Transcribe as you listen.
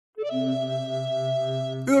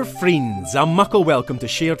Our friends, a muckle welcome to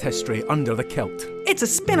Shared History Under the Kilt. It's a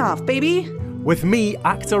spin-off, baby! With me,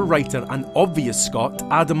 actor, writer and obvious Scot,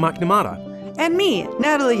 Adam McNamara. And me,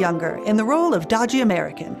 Natalie Younger, in the role of Dodgy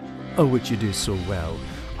American. Oh, which you do so well.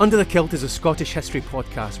 Under the Kilt is a Scottish history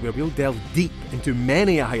podcast where we'll delve deep into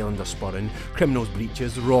many a Highlander sporran, criminals'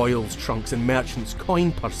 breeches, royals' trunks and merchants'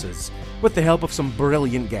 coin purses, with the help of some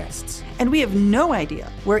brilliant guests. And we have no idea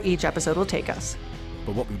where each episode will take us.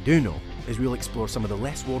 But what we do know is we'll explore some of the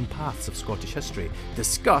less worn paths of Scottish history,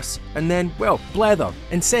 discuss, and then, well, blether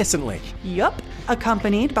incessantly. Yup,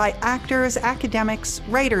 accompanied by actors, academics,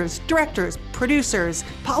 writers, directors, producers,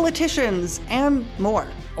 politicians, and more.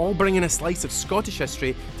 All bringing a slice of Scottish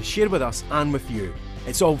history to share with us and with you.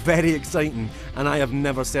 It's all very exciting, and I have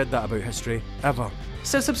never said that about history, ever.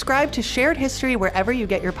 So subscribe to Shared History wherever you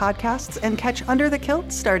get your podcasts and catch Under the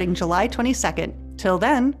Kilt starting July 22nd. Till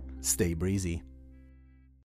then, stay breezy.